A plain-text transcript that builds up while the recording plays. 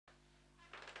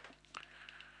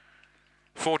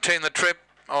4.10 the trip.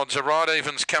 Odds are right,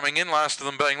 evens coming in, last of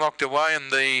them being locked away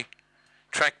and the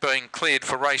track being cleared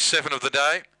for race 7 of the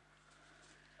day.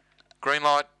 Green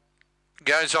light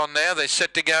goes on now. They're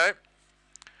set to go.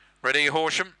 Ready,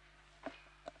 Horsham.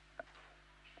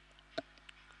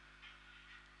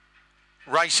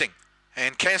 Racing.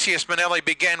 And Cassius Manelli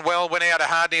began well, went out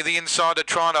hard near the inside to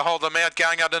trying to hold them out,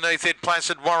 going underneath it,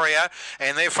 Placid Warrior,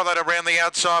 and they're followed around the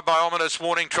outside by Ominous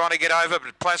Warning, trying to get over,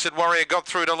 but Placid Warrior got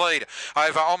through to lead.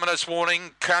 Over Ominous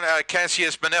Warning,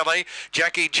 Cassius Manelli,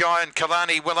 Jackie Giant,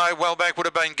 Kalani Willow, well back would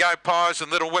have been Go Pies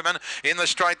and Little Women in the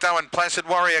straight though, and Placid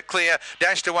Warrior clear,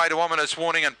 dashed away to Ominous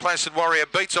Warning, and Placid Warrior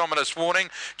beats Ominous Warning,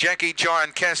 Jackie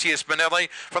Giant, Cassius Manelli,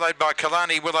 followed by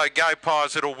Kalani Willow, Go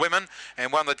Pies, Little Women,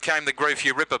 and one that came the Grief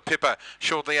You Ripper Pipper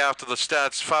shortly after the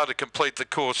starts, far to complete the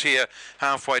course here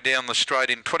halfway down the straight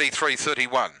in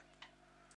 23.31.